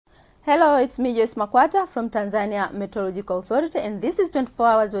Hello, it's me, Joyce Makwata from Tanzania Meteorological Authority, and this is 24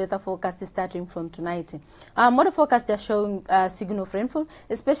 hours weather forecast starting from tonight. Model forecasts are showing signal of rainfall,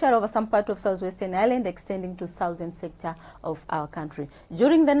 especially over some part of southwestern island extending to southern sector of our country.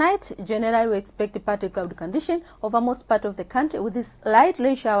 During the night, generally we expect a partly cloudy condition over most part of the country, with these light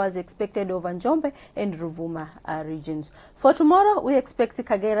rain showers expected over Njombe and Ruvuma regions. For tomorrow, we expect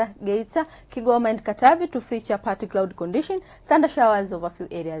Kagera, Geita, Kigoma and Katavi to feature partly cloudy condition, thunder showers over a few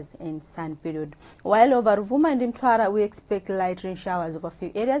areas and sun period. While over Ruvuma and Mtwara, we expect light rain showers over a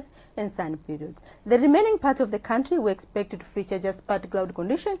few areas and sun period. The remaining part of the country, we expect to feature just partly cloudy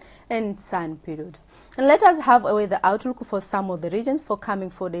condition and sun periods. And let us have a weather outlook for some of the regions for coming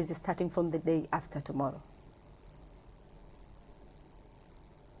 4 days starting from the day after tomorrow.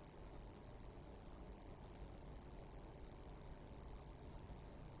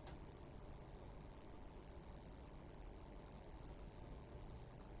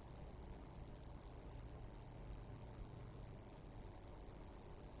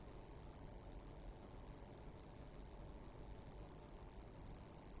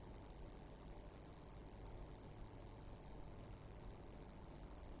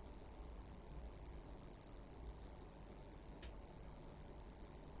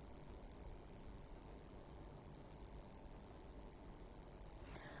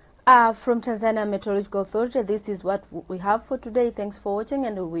 From Tanzania Meteorological Authority, this is what we have for today. Thanks for watching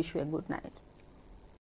and we wish you a good night.